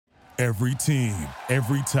Every team,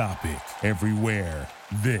 every topic, everywhere.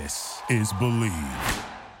 This is Believe.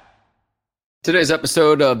 Today's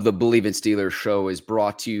episode of the Believe in Steelers show is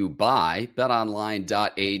brought to you by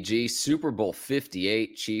BetOnline.ag. Super Bowl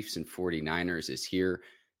 58, Chiefs and 49ers is here.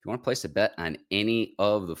 If you want to place a bet on any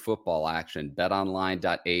of the football action,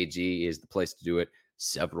 BetOnline.ag is the place to do it.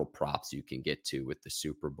 Several props you can get to with the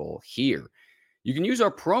Super Bowl here. You can use our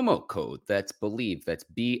promo code, that's Believe, that's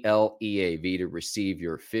BLEAV, to receive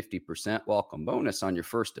your 50% welcome bonus on your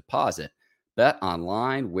first deposit. Bet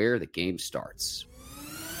online where the game starts.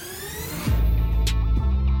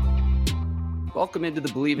 Welcome into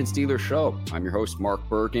the Believe in Steelers show. I'm your host, Mark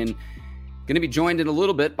Bergen. Going to be joined in a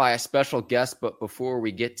little bit by a special guest, but before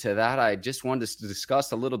we get to that, I just wanted to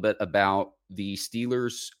discuss a little bit about the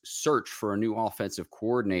Steelers' search for a new offensive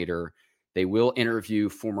coordinator. They will interview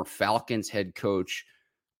former Falcons head coach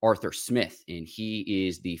Arthur Smith, and he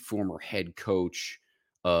is the former head coach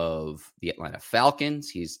of the Atlanta Falcons.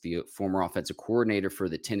 He's the former offensive coordinator for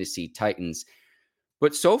the Tennessee Titans.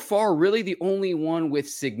 But so far, really the only one with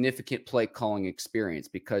significant play calling experience,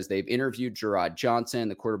 because they've interviewed Gerard Johnson,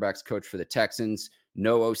 the quarterback's coach for the Texans,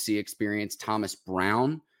 no OC experience, Thomas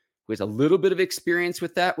Brown, who has a little bit of experience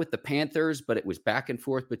with that with the Panthers, but it was back and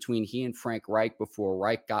forth between he and Frank Reich before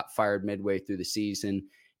Reich got fired midway through the season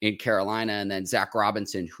in Carolina, and then Zach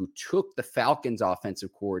Robinson, who took the Falcons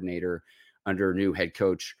offensive coordinator under new head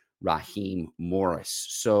coach Raheem Morris.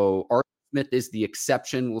 So Arthur Smith is the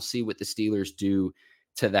exception. We'll see what the Steelers do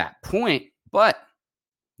to that point. But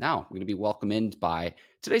now we're going to be welcomed by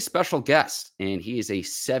today's special guest, and he is a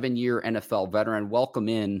 7-year NFL veteran. Welcome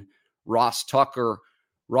in Ross Tucker.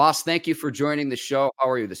 Ross, thank you for joining the show. How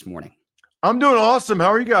are you this morning? I'm doing awesome.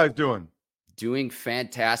 How are you guys doing? Doing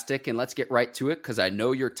fantastic. And let's get right to it, because I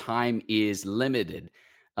know your time is limited.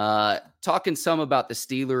 Talking some about the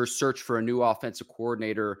Steelers' search for a new offensive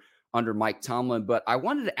coordinator under Mike Tomlin. But I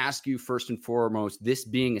wanted to ask you first and foremost, this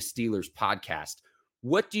being a Steelers podcast,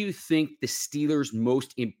 what do you think the Steelers'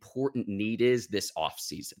 most important need is this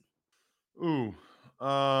offseason? Ooh,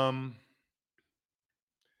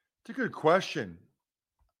 it's a good question.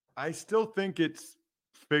 I still think it's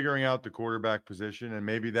figuring out the quarterback position, and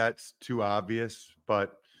maybe that's too obvious,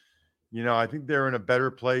 but I think they're in a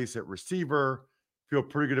better place at receiver. Feel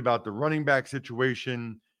pretty good about the running back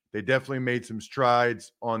situation. They definitely made some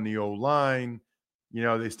strides on the O-line.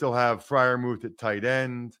 They still have Freiermuth at tight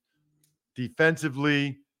end.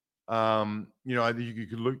 Defensively, I think you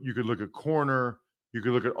could look at corner. You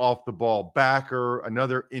could look at off the ball backer,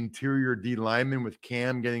 another interior D lineman with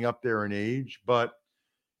Cam getting up there in age. But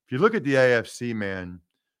if you look at the AFC, man,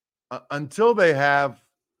 until they have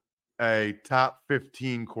a top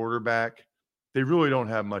 15 quarterback, they really don't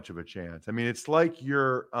have much of a chance. I mean, it's like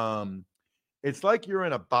you're in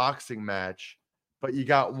a boxing match, but you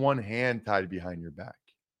got one hand tied behind your back,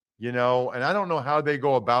 and I don't know how they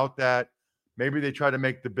go about that. Maybe they try to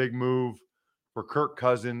make the big move for Kirk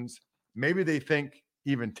Cousins. Maybe they think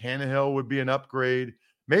even Tannehill would be an upgrade.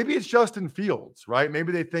 Maybe it's Justin Fields, right?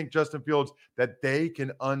 Maybe they think Justin Fields, that they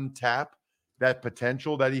can untap that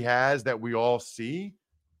potential that he has that we all see.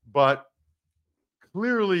 But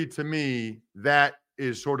clearly, to me, that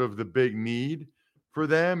is sort of the big need for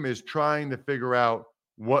them, is trying to figure out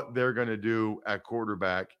what they're going to do at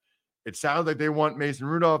quarterback. It sounds like they want Mason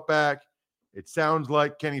Rudolph back. It sounds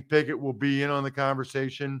like Kenny Pickett will be in on the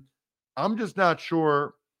conversation. I'm just not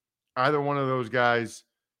sure either one of those guys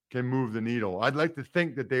can move the needle. I'd like to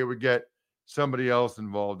think that they would get somebody else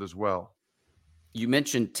involved as well. You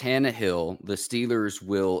mentioned Tannehill. The Steelers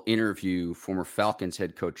will interview former Falcons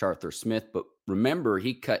head coach Arthur Smith, but remember,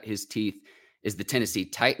 he cut his teeth as the Tennessee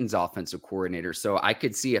Titans offensive coordinator. So I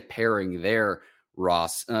could see a pairing there,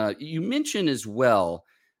 Ross. You mentioned as well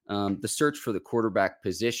the search for the quarterback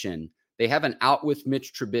position. They have an out with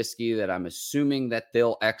Mitch Trubisky that I'm assuming that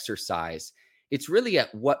they'll exercise. It's really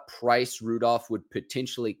at what price Rudolph would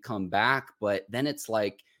potentially come back, but then it's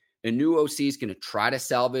like a new OC is going to try to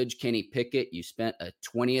salvage Kenny Pickett. You spent a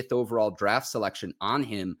 20th overall draft selection on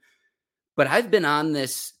him. But I've been on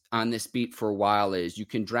this beat for a while, is you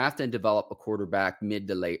can draft and develop a quarterback mid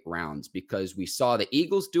to late rounds, because we saw the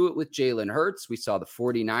Eagles do it with Jalen Hurts. We saw the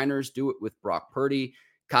 49ers do it with Brock Purdy.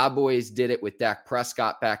 Cowboys did it with Dak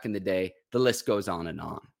Prescott back in the day. The list goes on and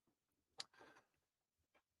on.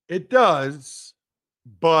 It does,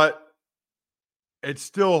 but it's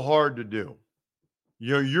still hard to do.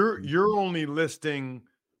 You're only listing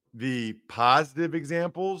the positive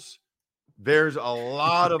examples. There's a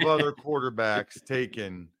lot of other quarterbacks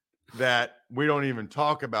taken that we don't even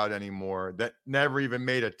talk about anymore, that never even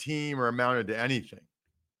made a team or amounted to anything.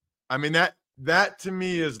 I mean, that to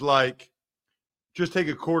me is like just take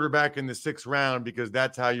a quarterback in the 6th round because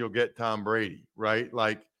that's how you'll get Tom Brady, right?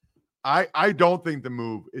 Like, I don't think the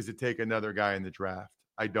move is to take another guy in the draft.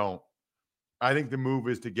 I don't. I think the move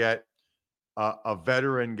is to get a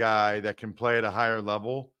veteran guy that can play at a higher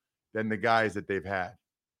level than the guys that they've had.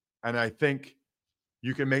 And I think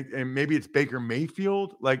you can make, and maybe it's Baker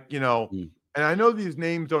Mayfield, and I know these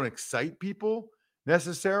names don't excite people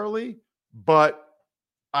necessarily, but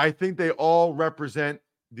I think they all represent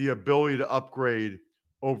the ability to upgrade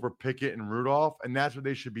over Pickett and Rudolph, and that's what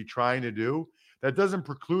they should be trying to do. That doesn't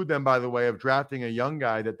preclude them, by the way, of drafting a young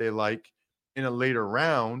guy that they like in a later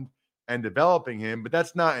round and developing him, but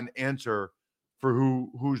that's not an answer for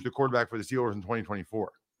who's the quarterback for the Steelers in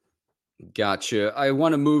 2024. Gotcha. I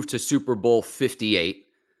want to move to Super Bowl 58,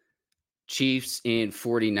 Chiefs and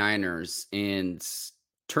 49ers, and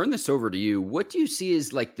turn this over to you. What do you see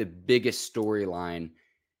as like the biggest storyline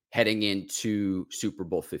heading into Super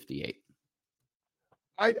Bowl 58?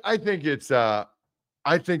 I think it's the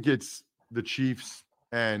Chiefs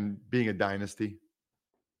and being a dynasty.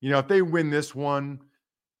 If they win this one,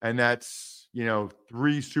 and that's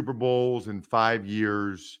 3 Super Bowls in 5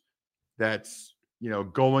 years, that's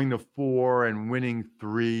going to 4 and winning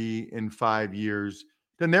 3 in 5 years,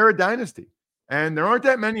 then they're a dynasty. And there aren't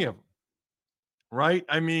that many of them, right?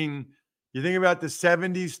 I mean, you think about the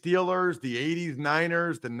 70s Steelers, the 80s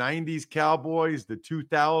Niners, the 90s Cowboys, the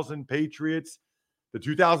 2000 Patriots, the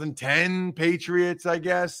 2010 Patriots, I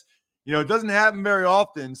guess. It doesn't happen very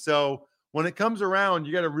often. So when it comes around,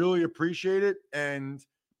 you got to really appreciate it. And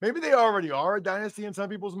maybe they already are a dynasty in some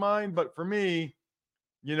people's mind. But for me,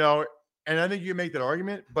 and I think you can make that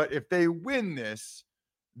argument, but if they win this,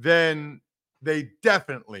 then they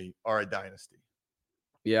definitely are a dynasty.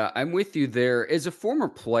 Yeah, I'm with you there. As a former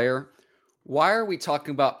player, why are we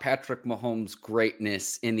talking about Patrick Mahomes'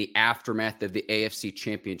 greatness in the aftermath of the AFC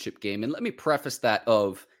Championship game? And let me preface that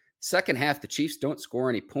of second half, the Chiefs don't score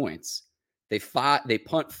any points. They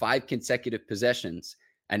punt 5 consecutive possessions.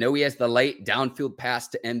 I know he has the late downfield pass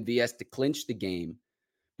to MVS to clinch the game.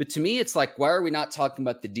 But to me, it's like, why are we not talking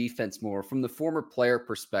about the defense more? From the former player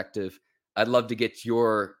perspective, I'd love to get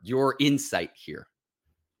your insight here.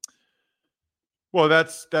 Well,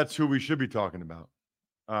 that's who we should be talking about.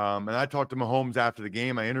 And I talked to Mahomes after the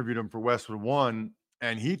game. I interviewed him for Westwood One,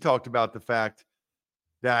 and he talked about the fact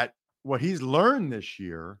that what he's learned this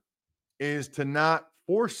year is to not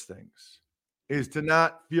force things, is to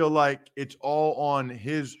not feel like it's all on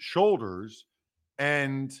his shoulders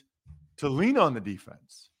and to lean on the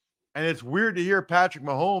defense. And it's weird to hear Patrick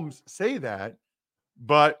Mahomes say that,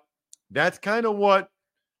 but that's kind of what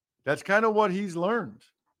he's learned,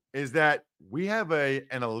 is that we have an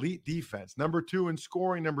elite defense, number 2 in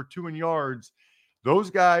scoring, number 2 in yards. Those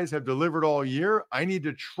guys have delivered all year. I need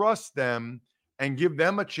to trust them and give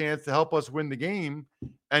them a chance to help us win the game.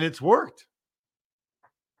 And it's worked.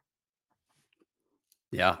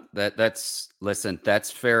 Yeah, that's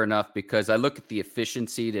fair enough, because I look at the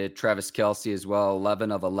efficiency to Travis Kelce as well,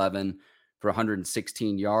 11 of 11 for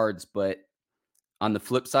 116 yards. But on the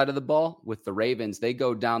flip side of the ball, with the Ravens, they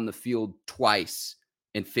go down the field twice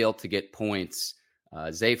and fail to get points.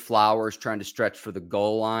 Zay Flowers trying to stretch for the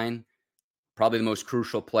goal line, probably the most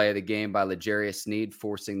crucial play of the game by L'Jarius Sneed,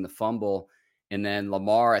 forcing the fumble. And then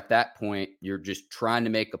Lamar, at that point, you're just trying to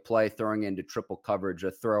make a play, throwing into triple coverage,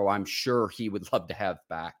 a throw I'm sure he would love to have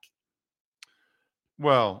back.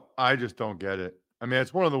 Well, I just don't get it. I mean,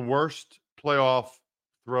 it's one of the worst playoff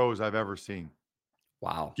throws I've ever seen.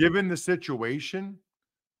 Wow. Given the situation,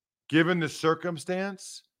 given the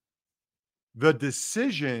circumstance, the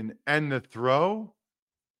decision and the throw,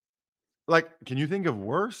 like, can you think of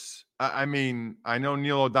worse? I mean, I know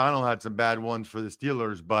Neil O'Donnell had some bad ones for the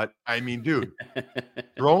Steelers, but I mean, dude,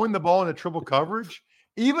 throwing the ball into triple coverage,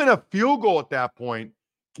 even a field goal at that point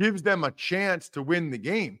gives them a chance to win the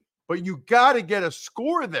game. But you got to get a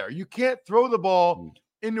score there. You can't throw the ball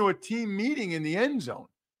into a team meeting in the end zone.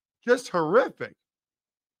 Just horrific.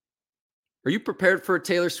 Are you prepared for a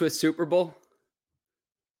Taylor Swift Super Bowl?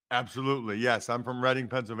 Absolutely. Yes. I'm from Reading,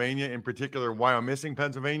 Pennsylvania, in particular, Wyomissing,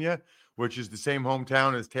 Pennsylvania, which is the same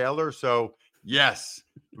hometown as Taylor. So, yes,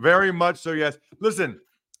 very much so. Yes. Listen,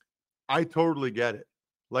 I totally get it.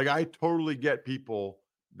 Like, I totally get people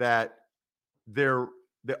that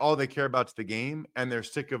all they care about is the game and they're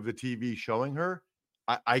sick of the TV showing her.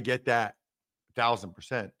 I get that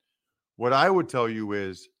 1,000%. What I would tell you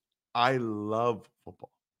is I love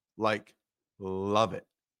football, like, love it.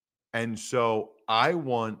 And so I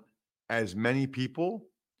want as many people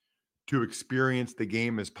to experience the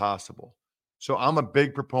game as possible. So I'm a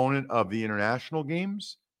big proponent of the international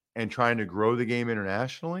games and trying to grow the game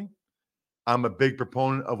internationally. I'm a big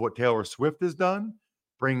proponent of what Taylor Swift has done,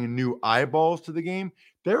 bringing new eyeballs to the game.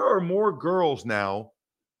 There are more girls now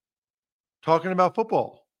talking about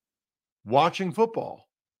football, watching football.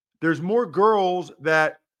 There's more girls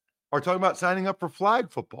that are talking about signing up for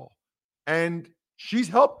flag football. And she's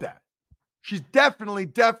helped that. She's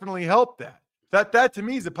definitely helped that. That to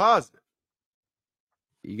me is a positive.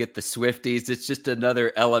 You get the Swifties. It's just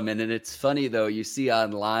another element. And it's funny, though, you see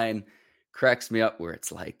online, cracks me up where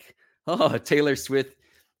it's like, oh, Taylor Swift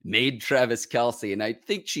made Travis Kelce. And I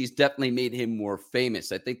think she's definitely made him more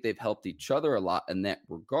famous. I think they've helped each other a lot in that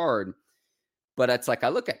regard. But it's like, I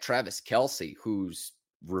look at Travis Kelce, who's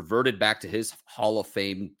reverted back to his Hall of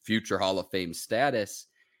Fame, future Hall of Fame status.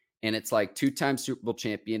 And it's like 2-time Super Bowl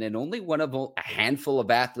champion and only one of a handful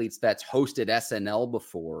of athletes that's hosted SNL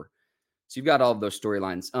before. So you've got all of those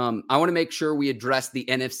storylines. I want to make sure we address the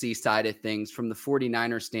NFC side of things from the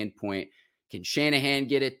 49ers standpoint. Can Shanahan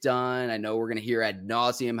get it done? I know we're going to hear ad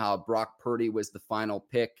nauseum how Brock Purdy was the final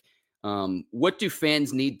pick. What do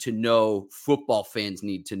fans need to know, football fans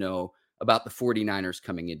need to know about the 49ers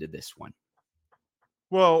coming into this one?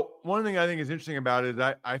 Well, one thing I think is interesting about it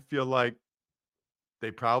is I feel like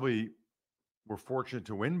they probably were fortunate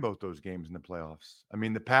to win both those games in the playoffs. I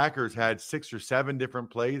mean, the Packers had 6 or 7 different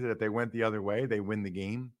plays that if they went the other way, they win the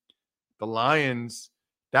game. The Lions,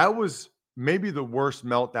 that was maybe the worst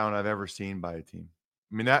meltdown I've ever seen by a team.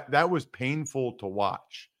 I mean, that was painful to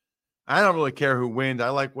watch. I don't really care who wins. I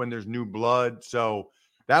like when there's new blood. So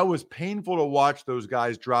that was painful to watch those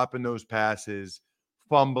guys dropping those passes,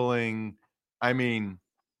 fumbling. I mean,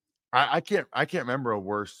 I can't remember a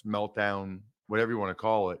worse meltdown, whatever you want to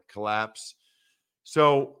call it, collapse.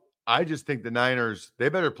 So I just think the Niners, they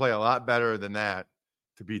better play a lot better than that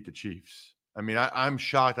to beat the Chiefs. I mean, I'm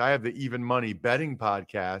shocked. I have the Even Money betting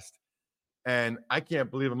podcast, and I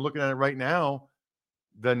can't believe I'm looking at it right now.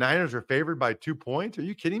 The Niners are favored by 2 points. Are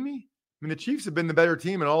you kidding me? I mean, the Chiefs have been the better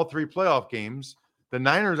team in all 3 playoff games. The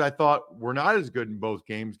Niners, I thought, were not as good in both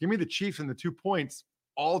games. Give me the Chiefs and the 2 points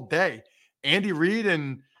all day. Andy Reid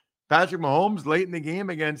and Patrick Mahomes late in the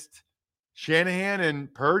game against Shanahan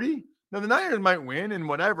and Purdy. Now, the Niners might win and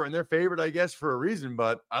whatever, and they're favored, I guess, for a reason,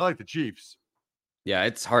 but I like the Chiefs. Yeah,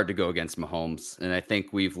 it's hard to go against Mahomes, and I think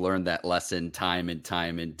we've learned that lesson time and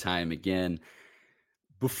time again.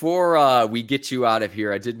 Before we get you out of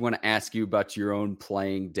here, I did want to ask you about your own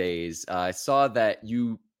playing days. I saw that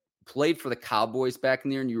you played for the Cowboys back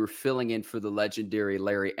in there, and you were filling in for the legendary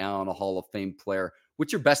Larry Allen, a Hall of Fame player.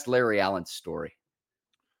 What's your best Larry Allen story?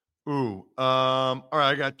 All right,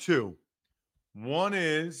 I got 2. One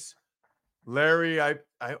is Larry, I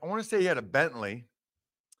want to say he had a Bentley,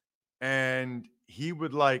 and he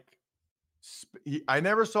would I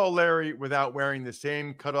never saw Larry without wearing the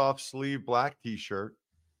same cutoff sleeve black t-shirt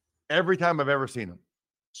every time I've ever seen him.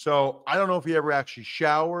 So I don't know if he ever actually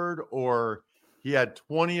showered or he had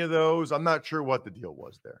 20 of those. I'm not sure what the deal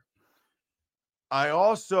was there.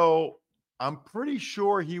 I'm pretty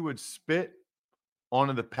sure he would spit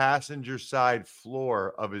onto the passenger side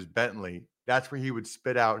floor of his Bentley. That's where he would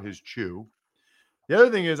spit out his chew. The other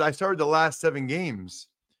thing is I started the last 7 games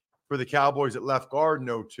for the Cowboys at left guard in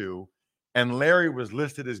 2002, and Larry was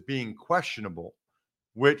listed as being questionable,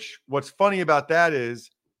 which what's funny about that is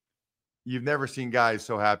you've never seen guys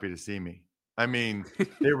so happy to see me. I mean,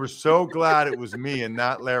 they were so glad it was me and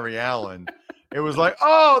not Larry Allen. It was like,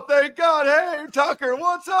 oh, thank God. Hey, Tucker,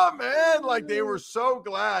 what's up, man? Like they were so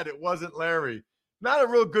glad it wasn't Larry. Not a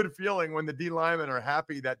real good feeling when the D linemen are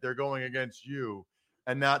happy that they're going against you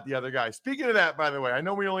and not the other guy. Speaking of that, by the way, I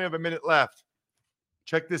know we only have a minute left.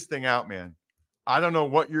 Check this thing out, man. I don't know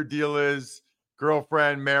what your deal is,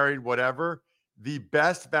 girlfriend, married, whatever. The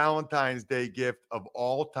best Valentine's Day gift of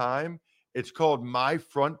all time. It's called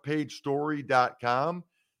myfrontpagestory.com.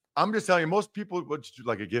 I'm just telling you, most people would just do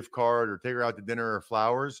like a gift card or take her out to dinner or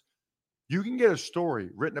flowers. You can get a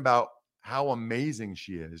story written about how amazing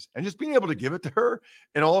she is and just being able to give it to her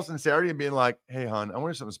in all sincerity and being like, hey, hon, I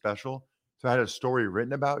wanted something special. So I had a story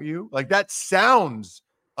written about you. Like that sounds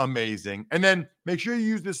amazing. And then make sure you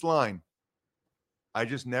use this line. I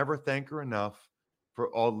just never thank her enough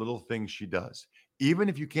for all the little things she does. Even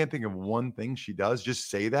if you can't think of one thing she does, just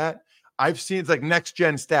say that. I've seen, it's like next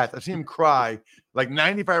gen stats. I've seen him cry like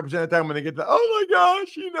 95% of the time when they get to, oh my gosh,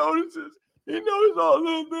 he notices. He knows all the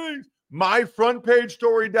little things.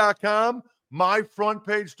 myfrontpagestory.com.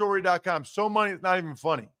 myfrontpagestory.com. So money, it's not even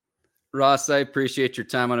funny. Ross, I appreciate your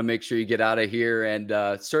time. I want to make sure you get out of here. And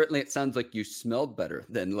certainly it sounds like you smelled better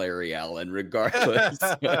than Larry Allen, regardless.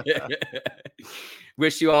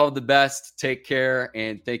 Wish you all the best. Take care.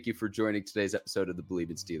 And thank you for joining today's episode of the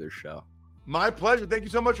Believe in Steelers show. My pleasure. Thank you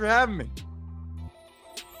so much for having me.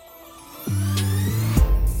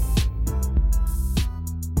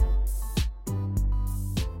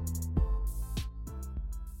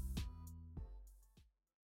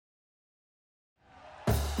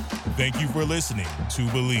 Thank you for listening to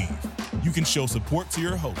Believe. You can show support to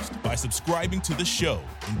your host by subscribing to the show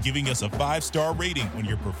and giving us a 5-star rating on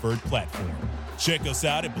your preferred platform. Check us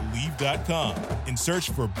out at Believe.com and search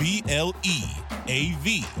for BLEAV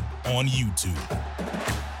on YouTube.